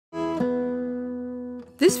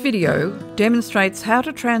This video demonstrates how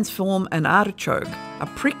to transform an artichoke, a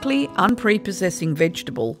prickly, unprepossessing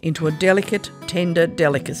vegetable, into a delicate, tender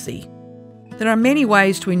delicacy. There are many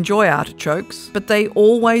ways to enjoy artichokes, but they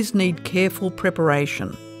always need careful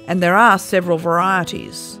preparation. And there are several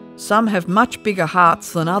varieties. Some have much bigger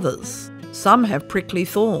hearts than others. Some have prickly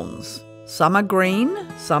thorns. Some are green,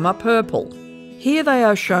 some are purple. Here they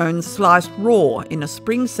are shown sliced raw in a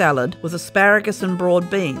spring salad with asparagus and broad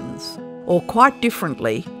beans, or quite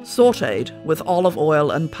differently, sautéed with olive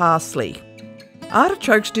oil and parsley.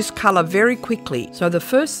 Artichokes discolour very quickly, so the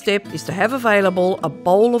first step is to have available a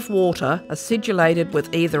bowl of water acidulated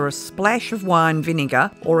with either a splash of wine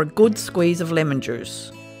vinegar or a good squeeze of lemon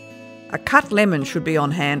juice. A cut lemon should be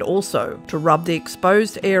on hand also to rub the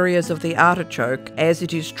exposed areas of the artichoke as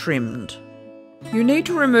it is trimmed. You need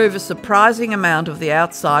to remove a surprising amount of the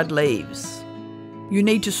outside leaves. You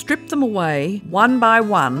need to strip them away one by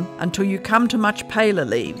one until you come to much paler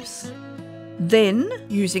leaves. Then,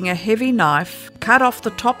 using a heavy knife, cut off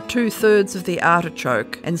the top 2/3 of the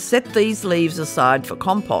artichoke and set these leaves aside for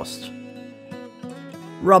compost.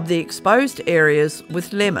 Rub the exposed areas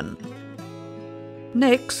with lemon.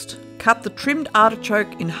 Next, cut the trimmed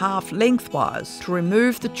artichoke in half lengthwise to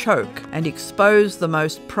remove the choke and expose the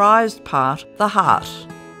most prized part, the heart.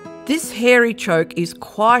 This hairy choke is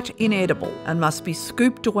quite inedible and must be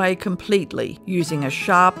scooped away completely using a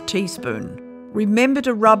sharp teaspoon. Remember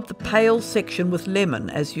to rub the pale section with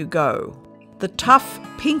lemon as you go. The tough,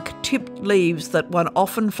 pink-tipped leaves that one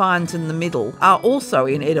often finds in the middle are also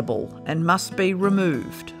inedible and must be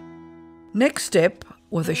removed. Next step,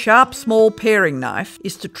 with a sharp small paring knife,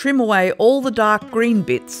 is to trim away all the dark green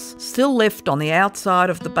bits still left on the outside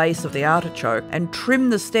of the base of the artichoke and trim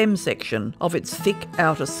the stem section of its thick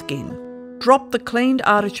outer skin. Drop the cleaned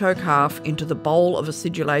artichoke half into the bowl of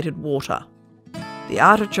acidulated water. The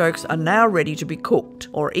artichokes are now ready to be cooked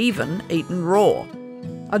or even eaten raw.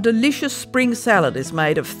 A delicious spring salad is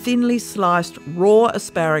made of thinly sliced raw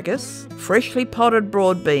asparagus, freshly potted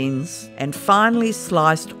broad beans, and finely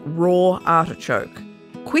sliced raw artichoke.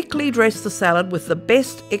 Quickly dress the salad with the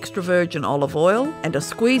best extra virgin olive oil and a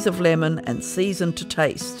squeeze of lemon and season to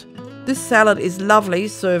taste. This salad is lovely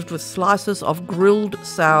served with slices of grilled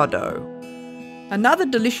sourdough. Another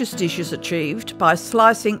delicious dish is achieved by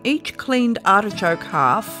slicing each cleaned artichoke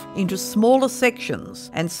half into smaller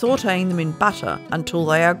sections and sautéing them in butter until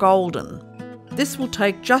they are golden. This will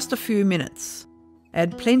take just a few minutes.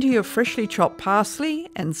 Add plenty of freshly chopped parsley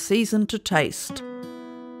and season to taste.